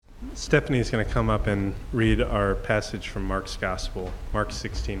Stephanie's going to come up and read our passage from Mark's Gospel, Mark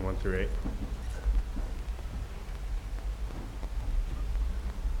 16, 1 through 8.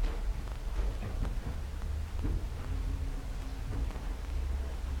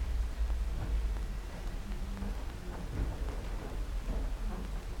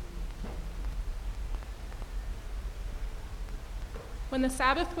 When the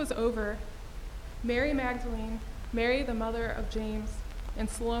Sabbath was over, Mary Magdalene, Mary the mother of James, and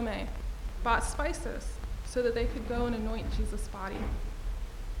Salome bought spices so that they could go and anoint Jesus' body.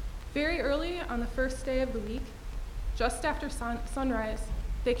 Very early on the first day of the week, just after sunrise,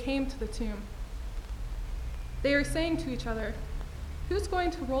 they came to the tomb. They were saying to each other, "Who's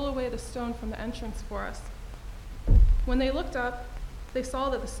going to roll away the stone from the entrance for us?" When they looked up, they saw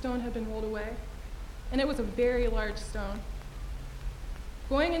that the stone had been rolled away, and it was a very large stone.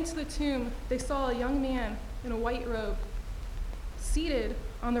 Going into the tomb, they saw a young man in a white robe, seated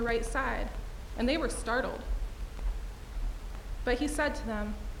on the right side, and they were startled. But he said to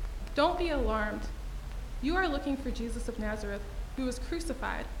them, "Don't be alarmed. You are looking for Jesus of Nazareth, who was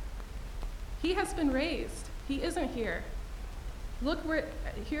crucified. He has been raised. He isn't here. Look,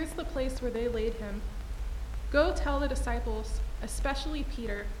 here's the place where they laid him. Go tell the disciples, especially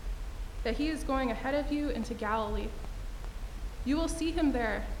Peter, that he is going ahead of you into Galilee. You will see him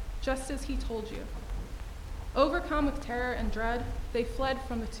there, just as he told you." Overcome with terror and dread, they fled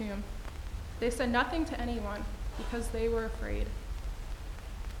from the tomb. They said nothing to anyone because they were afraid.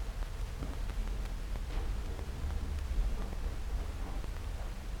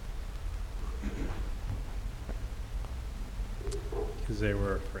 Because they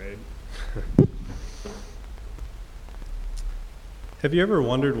were afraid. Have you ever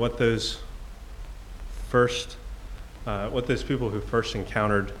wondered what those people who first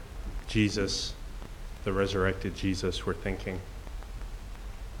encountered Jesus, the resurrected Jesus, were thinking?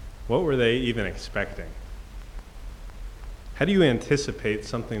 What were they even expecting? How do you anticipate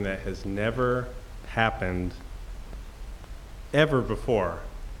something that has never happened ever before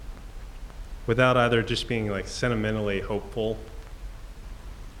without either just being like sentimentally hopeful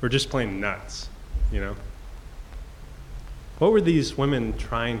or just plain nuts, you know? What were these women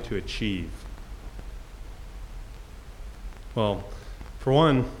trying to achieve? Well, for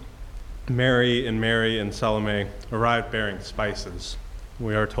one, Mary and Salome arrived bearing spices.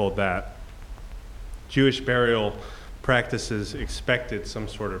 We are told that. Jewish burial practices expected some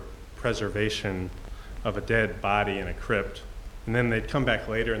sort of preservation of a dead body in a crypt. And then they'd come back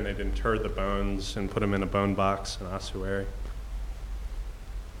later and they'd inter the bones and put them in a bone box, an ossuary.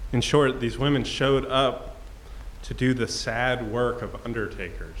 In short, these women showed up to do the sad work of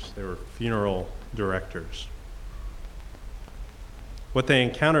undertakers. They were funeral directors. What they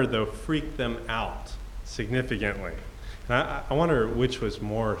encountered, though, freaked them out significantly. And I wonder which was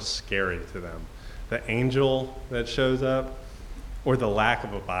more scary to them, the angel that shows up or the lack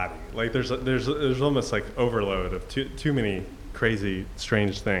of a body. Like there's almost like overload of too many crazy,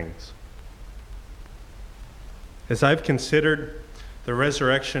 strange things. As I've considered the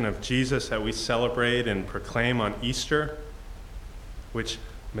resurrection of Jesus that we celebrate and proclaim on Easter, which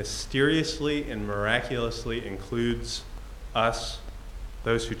mysteriously and miraculously includes us,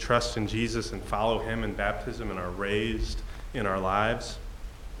 those who trust in Jesus and follow him in baptism and are raised in our lives,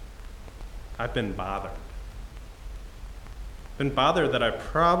 I've been bothered. Been bothered that I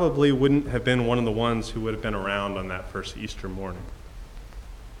probably wouldn't have been one of the ones who would have been around on that first Easter morning.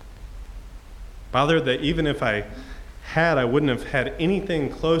 Bothered that even if I wouldn't have had anything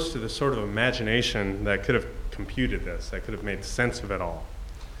close to the sort of imagination that could have computed this, that could have made sense of it all.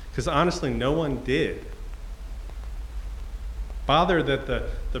 Because honestly, no one did. Bothered that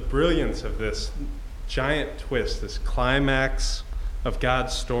the brilliance of this giant twist, this climax of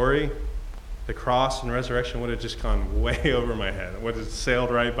God's story, the cross and resurrection, would have just gone way over my head. It would have sailed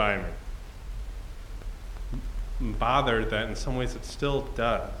right by me. Bothered that in some ways it still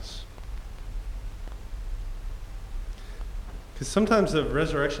does. Because sometimes the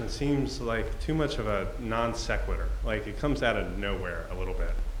resurrection seems like too much of a non sequitur, like it comes out of nowhere a little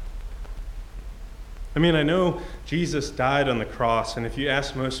bit. I mean, I know Jesus died on the cross, and if you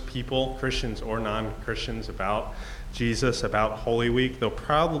ask most people, Christians or non-Christians, about Jesus, about Holy Week, they'll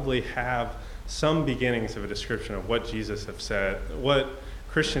probably have some beginnings of a description of what Jesus have said, what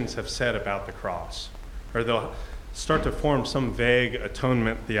Christians have said about the cross. Or they'll start to form some vague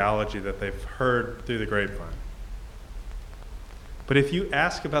atonement theology that they've heard through the grapevine. But if you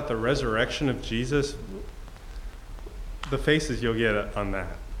ask about the resurrection of Jesus, the faces you'll get on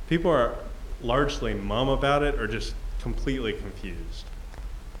that, people are largely mum about it or just completely confused.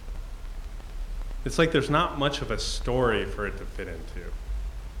 It's like there's not much of a story for it to fit into.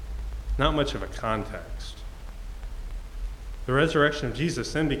 not much of a context. The resurrection of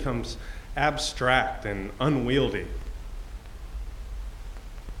Jesus then becomes abstract and unwieldy.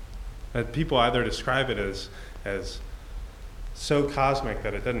 People either describe it as so cosmic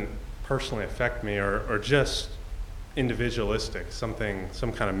that it doesn't personally affect me, or just individualistic, some kind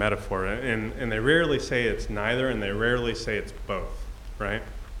of metaphor. And they rarely say it's neither, and they rarely say it's both, right?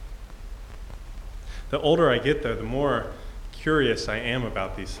 The older I get, though, the more curious I am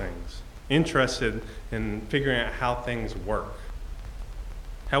about these things, interested in figuring out how things work,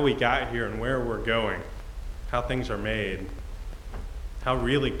 how we got here and where we're going, how things are made, how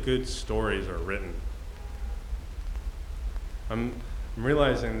really good stories are written. I'm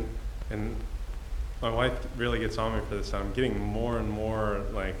realizing, and my wife really gets on me for this, I'm getting more and more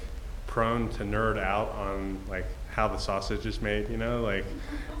like prone to nerd out on like how the sausage is made, you know, like,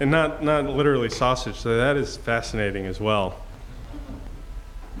 and not literally sausage, so that is fascinating as well.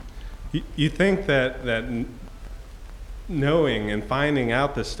 You think that knowing and finding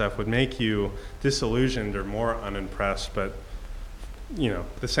out this stuff would make you disillusioned or more unimpressed, but you know,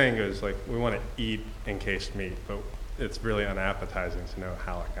 the saying goes like, we want to eat encased meat, but it's really unappetizing to know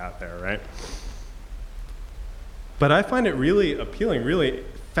how it got there, right? But I find it really appealing, really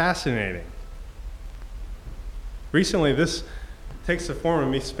fascinating. Recently, this takes the form of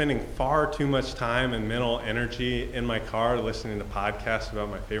me spending far too much time and mental energy in my car listening to podcasts about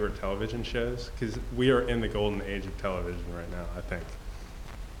my favorite television shows, because we are in the golden age of television right now, I think.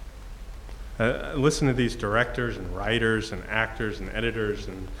 I listen to these directors and writers and actors and editors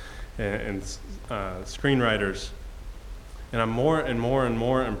and screenwriters, and I'm more and more and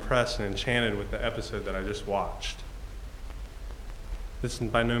more impressed and enchanted with the episode that I just watched. This is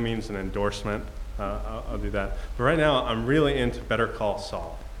by no means an endorsement. I'll do that. But right now, I'm really into Better Call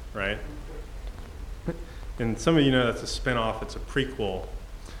Saul, right? And some of you know that's a spinoff. It's a prequel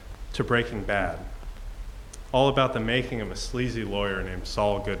to Breaking Bad, all about the making of a sleazy lawyer named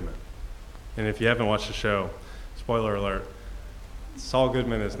Saul Goodman. And if you haven't watched the show, spoiler alert, Saul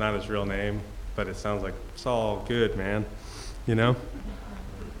Goodman is not his real name, but it sounds like Saul Good, man, you know?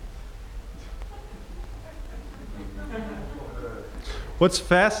 What's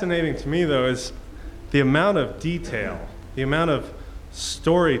fascinating to me, though, is the amount of detail, the amount of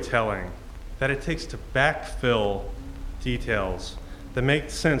storytelling that it takes to backfill details that make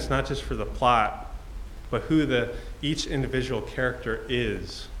sense not just for the plot, but who each individual character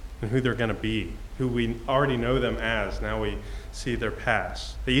is and who they're going to be, who we already know them as. Now we see their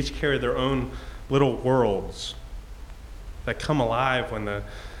past. They each carry their own little worlds that come alive when the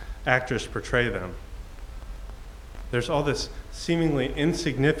actors portray them. There's all this seemingly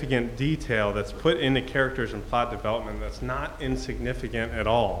insignificant detail that's put into characters and plot development that's not insignificant at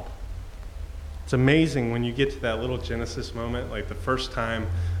all. It's amazing when you get to that little Genesis moment, like the first time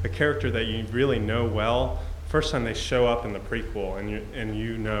a character that you really know well, first time they show up in the prequel, and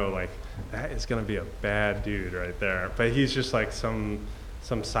you know, like, that is going to be a bad dude right there. But he's just like some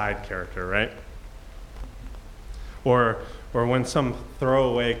side character, right? Or when some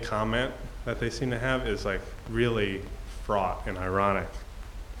throwaway comment that they seem to have is like really fraught and ironic.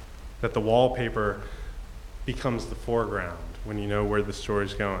 That the wallpaper becomes the foreground when you know where the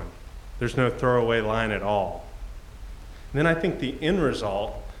story's going. There's no throwaway line at all. And then I think the end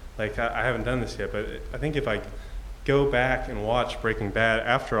result, like I haven't done this yet, but I think if I go back and watch Breaking Bad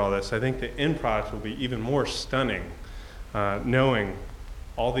after all this, I think the end product will be even more stunning, knowing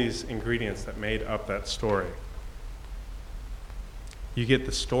all these ingredients that made up that story. You get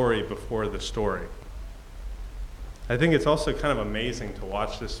the story before the story. I think it's also kind of amazing to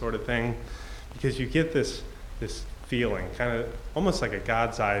watch this sort of thing because you get this feeling, kind of almost like a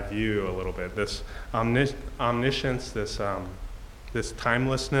God's eye view a little bit, this omniscience, this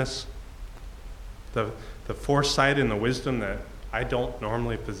timelessness, the foresight and the wisdom that I don't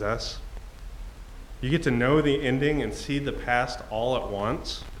normally possess. You get to know the ending and see the past all at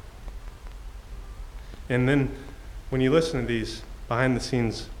once. And then when you listen to these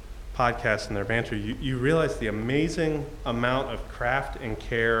behind-the-scenes podcasts and their banter, you realize the amazing amount of craft and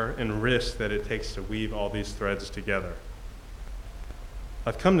care and risk that it takes to weave all these threads together.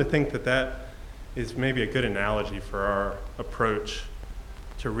 I've come to think that is maybe a good analogy for our approach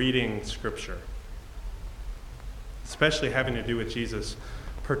to reading Scripture, especially having to do with Jesus,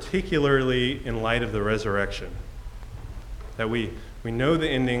 particularly in light of the resurrection. That we know the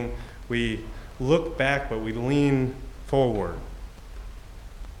ending, we look back, but we lean forward.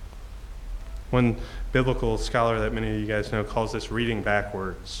 One biblical scholar that many of you guys know calls this reading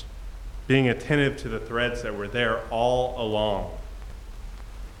backwards, being attentive to the threads that were there all along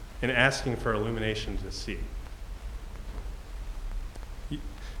and asking for illumination to see.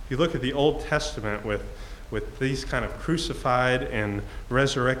 you look at the Old Testament with these kind of crucified and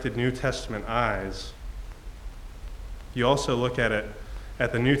resurrected New Testament eyes, you also look at it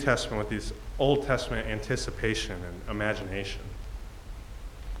at the New Testament with these Old Testament anticipation and imagination.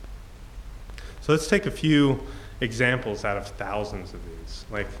 So let's take a few examples out of thousands of these.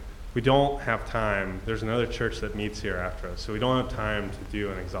 Like, we don't have time. There's another church that meets here after us, so we don't have time to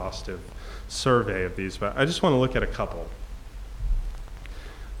do an exhaustive survey of these, but I just want to look at a couple.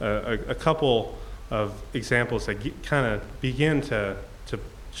 A couple of examples that kind of begin to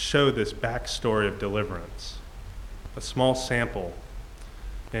show this backstory of deliverance. A small sample.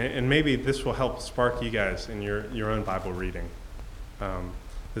 And maybe this will help spark you guys in your own Bible reading.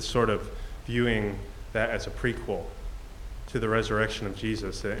 This sort of viewing that as a prequel to the resurrection of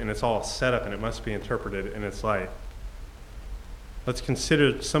Jesus. And it's all set up and it must be interpreted in its light. Let's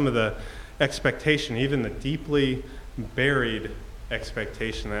consider some of the expectation, even the deeply buried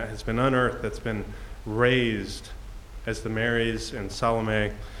expectation that has been unearthed, that's been raised as the Marys and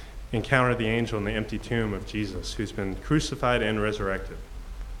Salome encounter the angel in the empty tomb of Jesus, who's been crucified and resurrected.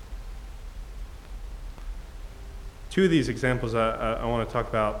 Two of these examples I want to talk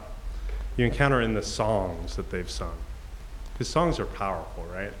about, you encounter in the songs that they've sung. Because songs are powerful,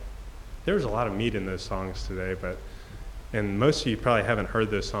 right? There's a lot of meat in those songs today, and most of you probably haven't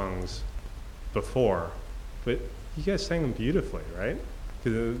heard those songs before, but you guys sang them beautifully, right?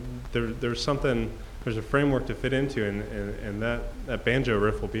 There's a framework to fit into, and that banjo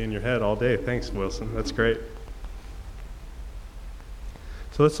riff will be in your head all day. Thanks, Wilson. That's great.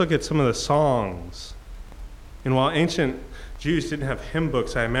 So let's look at some of the songs. And while ancient Jews didn't have hymn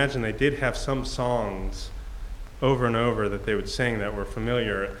books, I imagine they did have some songs over and over that they would sing that were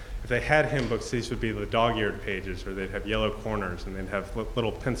familiar. If they had hymn books, these would be the dog-eared pages, or they'd have yellow corners, and they'd have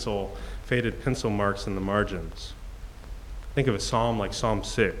little faded pencil marks in the margins. Think of a psalm like Psalm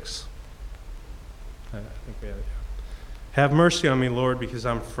 6. I think we have it. Have mercy on me, Lord, because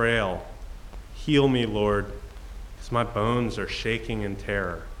I'm frail. Heal me, Lord, because my bones are shaking in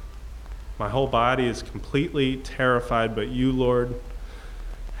terror. My whole body is completely terrified, but you, Lord,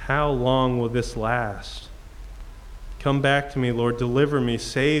 how long will this last? Come back to me, Lord, deliver me,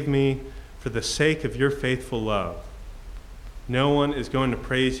 save me for the sake of your faithful love. No one is going to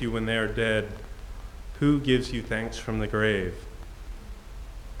praise you when they are dead. Who gives you thanks from the grave?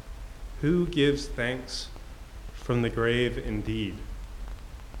 Who gives thanks from the grave indeed?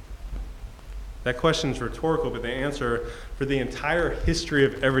 That question is rhetorical, but the answer for the entire history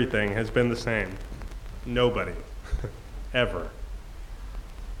of everything has been the same. Nobody. Ever.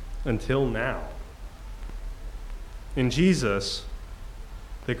 Until now. In Jesus,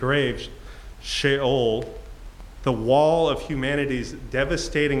 the grave, Sheol, the wall of humanity's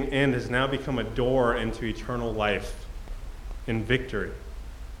devastating end, has now become a door into eternal life and victory.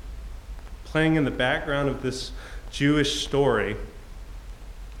 Playing in the background of this Jewish story,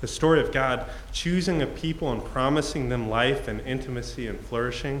 the story of God choosing a people and promising them life and intimacy and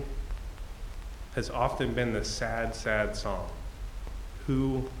flourishing, has often been the sad, sad song.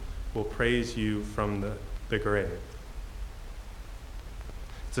 Who will praise you from the grave?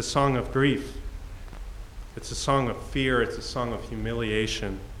 It's a song of grief. It's a song of fear. It's a song of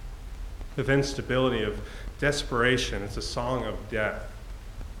humiliation, of instability, of desperation. It's a song of death.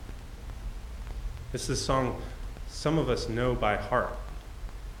 It's the song some of us know by heart.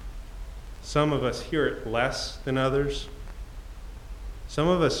 Some of us hear it less than others. Some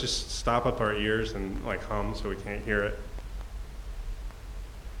of us just stop up our ears and hum so we can't hear it.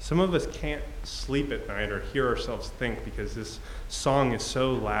 Some of us can't sleep at night or hear ourselves think because this song is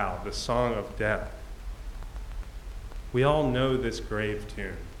so loud, the song of death. We all know this grave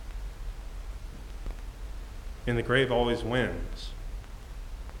tune. And the grave always wins.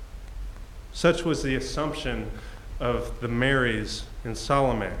 Such was the assumption of the Marys and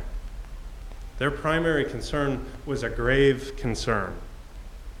Salome. Their primary concern was a grave concern.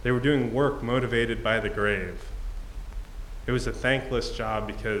 They were doing work motivated by the grave. It was a thankless job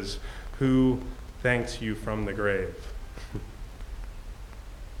because who thanks you from the grave?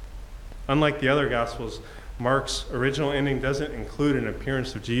 Unlike the other Gospels, Mark's original ending doesn't include an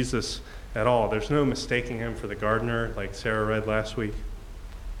appearance of Jesus at all. There's no mistaking him for the gardener like Sarah read last week.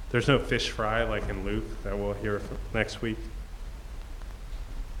 There's no fish fry like in Luke that we'll hear next week.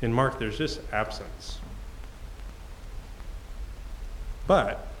 In Mark, there's just absence.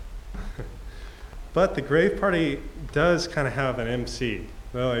 But the grave party does kind of have an MC.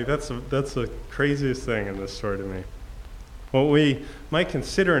 Well, that's the craziest thing in this story to me. What we might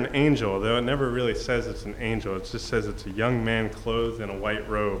consider an angel, though it never really says it's an angel, it just says it's a young man clothed in a white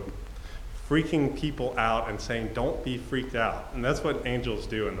robe, freaking people out and saying, don't be freaked out. And that's what angels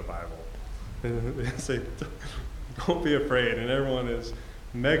do in the Bible. They say, don't be afraid. And everyone is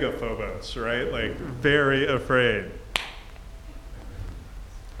megaphobos, right? Like, very afraid.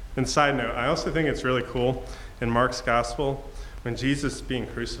 And side note, I also think it's really cool in Mark's gospel, when Jesus is being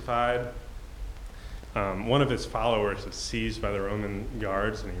crucified, one of his followers is seized by the Roman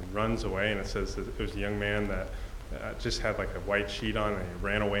guards, and he runs away, and it says that it was a young man that just had like a white sheet on, and he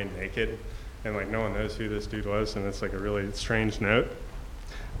ran away naked, and like no one knows who this dude was, and it's like a really strange note.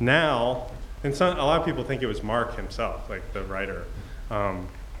 Now, and a lot of people think it was Mark himself, like the writer.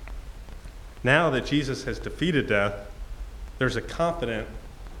 Now that Jesus has defeated death, there's a confident,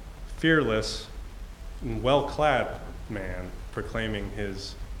 fearless, and well-clad man proclaiming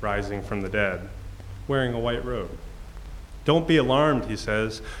his rising from the dead, wearing a white robe. Don't be alarmed, he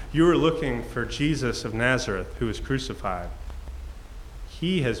says. You are looking for Jesus of Nazareth, who was crucified.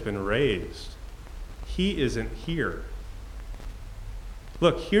 He has been raised. He isn't here.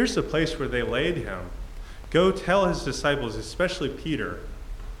 Look, here's the place where they laid him. Go tell his disciples, especially Peter,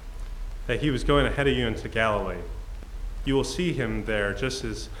 that he was going ahead of you into Galilee. You will see him there just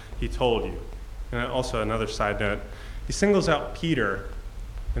as he told you. And also another side note, he singles out Peter,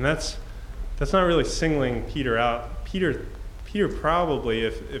 and that's not really singling Peter out. Peter probably,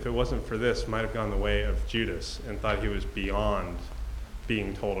 if it wasn't for this, might have gone the way of Judas and thought he was beyond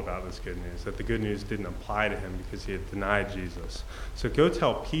being told about this good news, that the good news didn't apply to him because he had denied Jesus. So go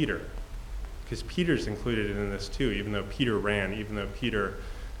tell Peter, because Peter's included in this too, even though Peter ran, even though Peter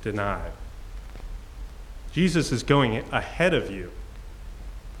denied. Jesus is going ahead of you.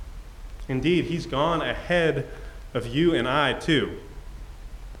 Indeed, he's gone ahead of you and I too.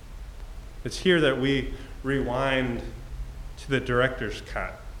 It's here that we rewind to the director's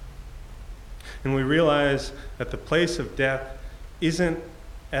cut. And we realize that the place of death isn't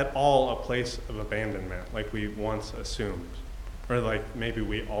at all a place of abandonment like we once assumed, or like maybe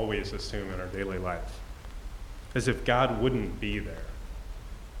we always assume in our daily life, as if God wouldn't be there.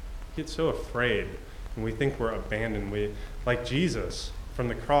 We get so afraid and we think we're abandoned. We, like Jesus from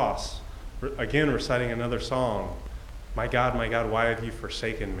the cross, again reciting another song, my God, why have you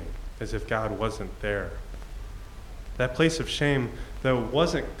forsaken me? As if God wasn't there. That place of shame, though,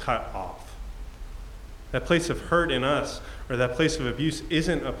 wasn't cut off. That place of hurt in us, or that place of abuse,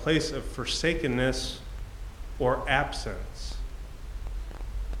 isn't a place of forsakenness or absence.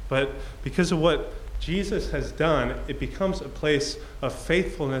 But because of what Jesus has done, it becomes a place of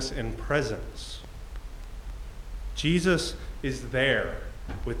faithfulness and presence. Jesus is there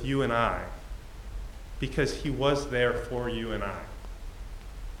with you and I because he was there for you and I.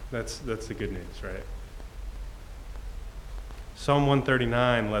 That's the good news, right? Psalm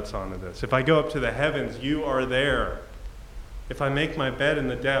 139 lets on to this. If I go up to the heavens, you are there. If I make my bed in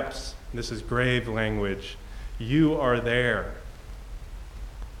the depths, this is grave language, you are there.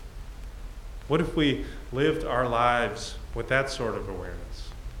 What if we lived our lives with that sort of awareness,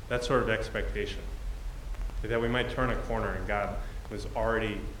 that sort of expectation? That we might turn a corner and God was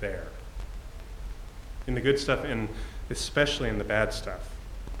already there. In the good stuff and especially in the bad stuff.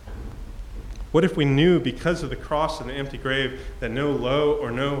 What if we knew because of the cross and the empty grave that no low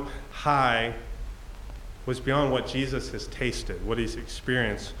or no high was beyond what Jesus has tasted, what he's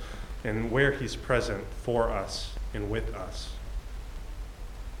experienced, and where he's present for us and with us?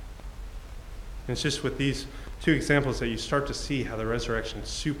 And it's just with these two examples that you start to see how the resurrection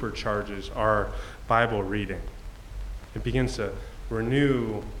supercharges our Bible reading. It begins to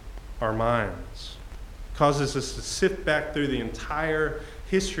renew our minds, causes us to sift back through the entire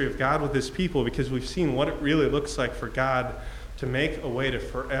history of God with his people because we've seen what it really looks like for God to make a way to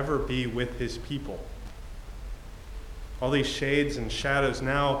forever be with his people. All these shades and shadows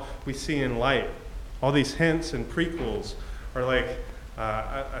now we see in light. All these hints and prequels are like,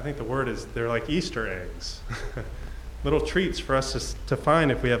 I think the word is, they're like Easter eggs. Little treats for us to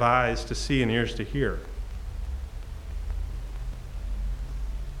find if we have eyes to see and ears to hear.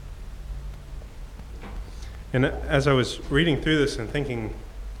 And as I was reading through this and thinking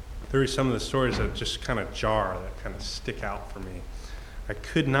through some of the stories that just kind of jar, that kind of stick out for me, I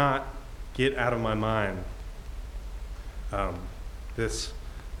could not get out of my mind this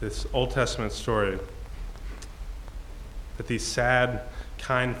Old Testament story that these sad,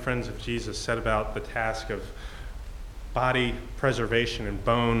 kind friends of Jesus set about the task of body preservation and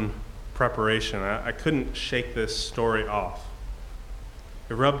bone preparation. I couldn't shake this story off.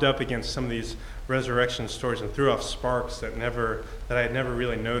 It rubbed up against some of these resurrection stories and threw off sparks that I had never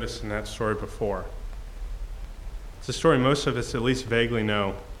really noticed in that story before. It's a story most of us at least vaguely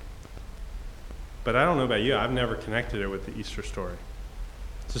know. But I don't know about you, I've never connected it with the Easter story.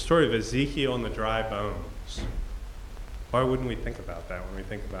 It's the story of Ezekiel and the dry bones. Why wouldn't we think about that when we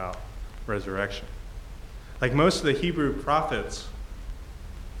think about resurrection? Like most of the Hebrew prophets,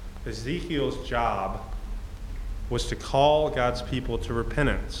 Ezekiel's job was to call God's people to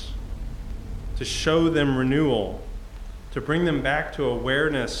repentance, to show them renewal, to bring them back to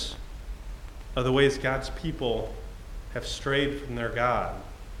awareness of the ways God's people have strayed from their God,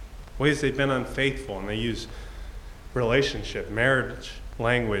 ways they've been unfaithful, and they use relationship, marriage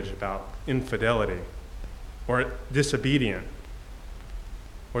language about infidelity or disobedient,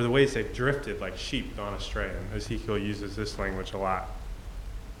 or the ways they've drifted like sheep gone astray. And Ezekiel uses this language a lot,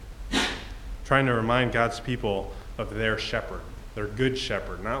 trying to remind God's people of their shepherd, their good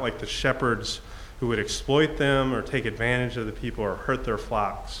shepherd, not like the shepherds who would exploit them or take advantage of the people or hurt their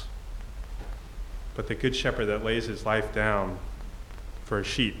flocks, but the good shepherd that lays his life down for his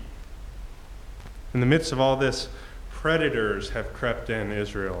sheep. In the midst of all this, predators have crept in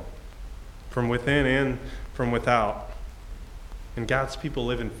Israel, from within and from without. And God's people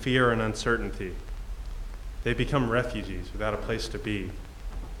live in fear and uncertainty. They become refugees without a place to be.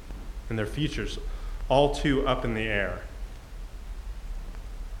 And their future's all too up in the air.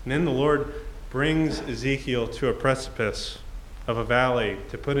 And then the Lord brings Ezekiel to a precipice of a valley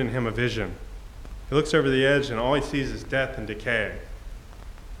to put in him a vision. He looks over the edge and all he sees is death and decay.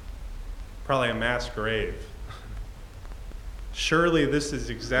 Probably a mass grave. Surely this is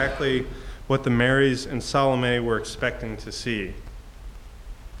exactly what the Marys and Salome were expecting to see.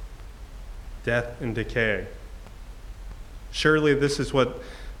 Death and decay. Surely this is what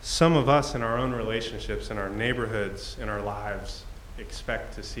some of us in our own relationships, in our neighborhoods, in our lives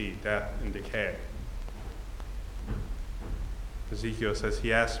expect to see, death and decay. Ezekiel says,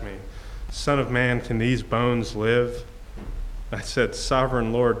 he asked me, Son of man, can these bones live? I said,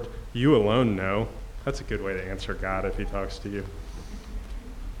 Sovereign Lord, you alone know. That's a good way to answer God if he talks to you.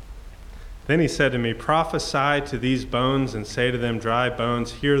 Then he said to me, prophesy to these bones and say to them, dry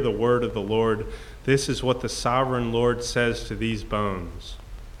bones, hear the word of the Lord. This is what the sovereign Lord says to these bones.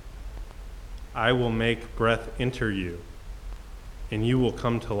 I will make breath enter you, and you will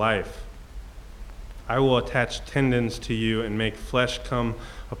come to life. I will attach tendons to you and make flesh come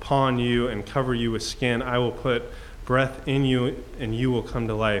upon you and cover you with skin. I will put breath in you, and you will come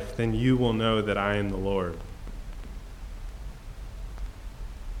to life. Then you will know that I am the Lord.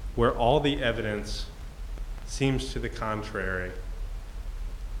 Where all the evidence seems to the contrary,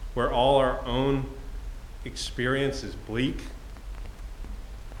 where all our own experience is bleak,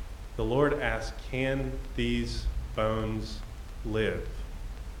 the Lord asks, can these bones live?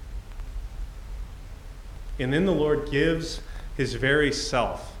 And then the Lord gives his very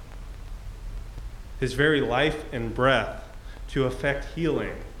self, his very life and breath to effect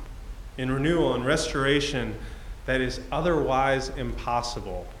healing and renewal and restoration that is otherwise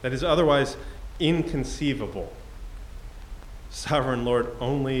impossible, that is otherwise inconceivable. Sovereign Lord,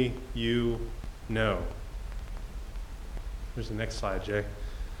 only you know. Here's the next slide, Jay.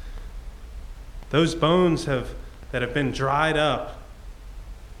 Those bones that have been dried up,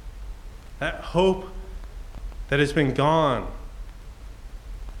 that hope that has been gone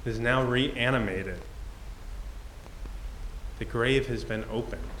is now reanimated. The grave has been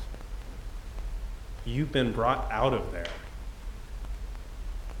opened. You've been brought out of there.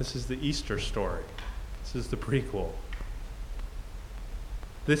 This is the Easter story. This is the prequel.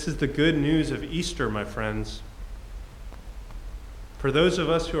 This is the good news of Easter, my friends. For those of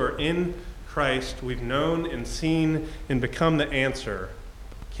us who are in Christ, we've known and seen and become the answer.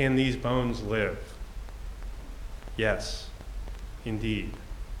 Can these bones live? Yes, indeed.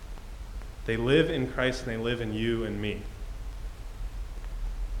 They live in Christ and they live in you and me.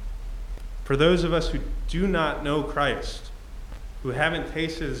 For those of us who do not know Christ, who haven't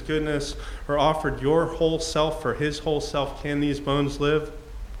tasted his goodness or offered your whole self for his whole self, can these bones live?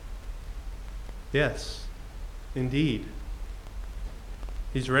 Yes, indeed.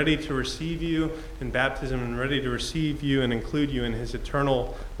 He's ready to receive you in baptism and ready to receive you and include you in his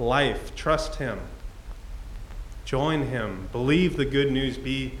eternal life. Trust him. Join him. Believe the good news.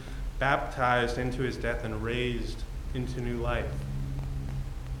 Be baptized into his death and raised into new life.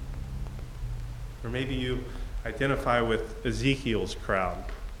 Or maybe you identify with Ezekiel's crowd,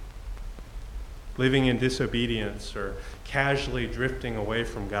 living in disobedience or casually drifting away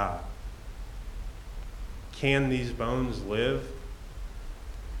from God. Can these bones live?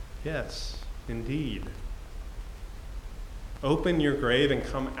 Yes, indeed. Open your grave and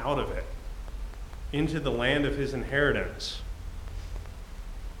come out of it, into the land of his inheritance.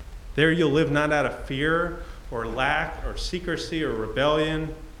 There you'll live not out of fear or lack or secrecy or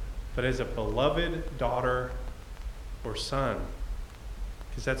rebellion, but as a beloved daughter or son.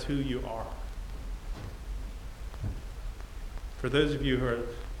 because that's who you are. For those of you who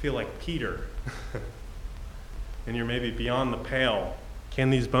feel like Peter, and you're maybe beyond the pale, can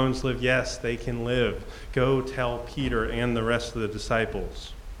these bones live? Yes, they can live. Go tell Peter and the rest of the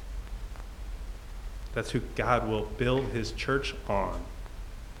disciples. That's who God will build his church on.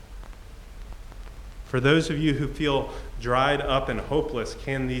 For those of you who feel dried up and hopeless,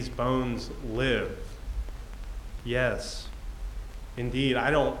 can these bones live? Yes, indeed.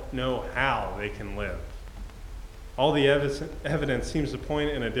 I don't know how they can live. All the evidence seems to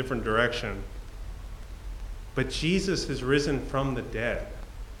point in a different direction. But Jesus is risen from the dead.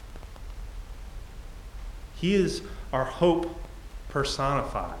 He is our hope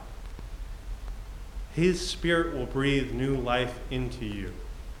personified. His Spirit will breathe new life into you.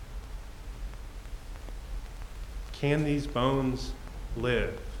 Can these bones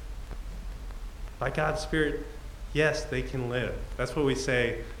live? By God's Spirit, yes, they can live. That's what we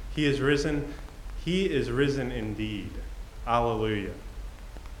say. He is risen. He is risen indeed. Alleluia.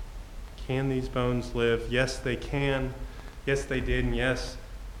 Can these bones live? Yes, they can. Yes, they did. And yes,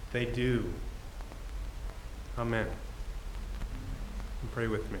 they do. Amen. And pray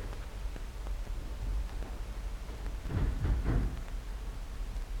with me.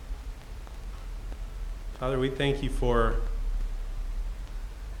 Father, we thank you for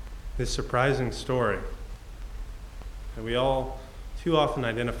this surprising story. And we all too often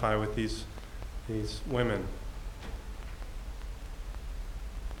identify with these women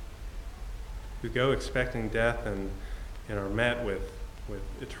who go expecting death and are met with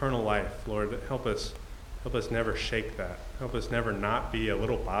eternal life. Lord, help us never shake that. Help us never not be a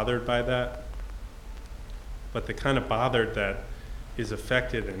little bothered by that, but the kind of bothered that is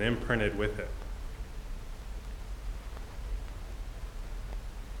affected and imprinted with it.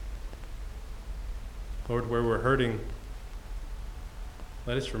 Lord, where we're hurting,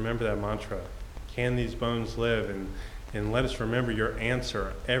 let us remember that mantra. Can these bones live? And let us remember your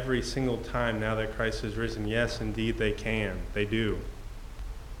answer every single time now that Christ is risen. Yes, indeed, they can. They do.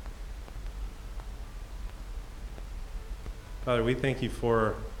 Father, we thank you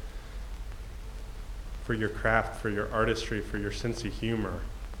for your craft, for your artistry, for your sense of humor.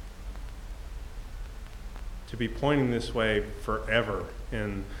 To be pointing this way forever,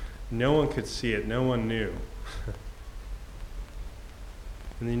 and no one could see it, no one knew.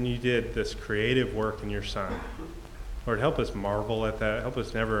 And then you did this creative work in your Son. Lord, help us marvel at that. Help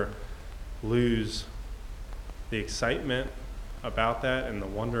us never lose the excitement about that and the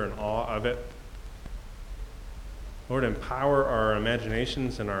wonder and awe of it. Lord, empower our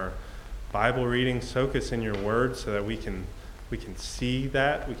imaginations and our Bible reading. Soak us in your word so that we can see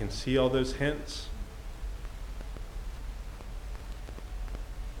that. We can see all those hints.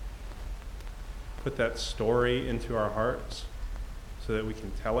 Put that story into our hearts so that we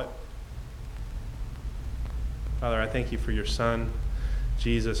can tell it. Father, I thank you for your Son,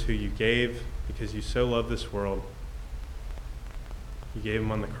 Jesus, who you gave because you so loved this world. You gave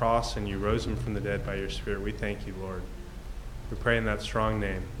him on the cross and you rose him from the dead by your Spirit. We thank you, Lord. We pray in that strong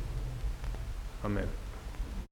name. Amen.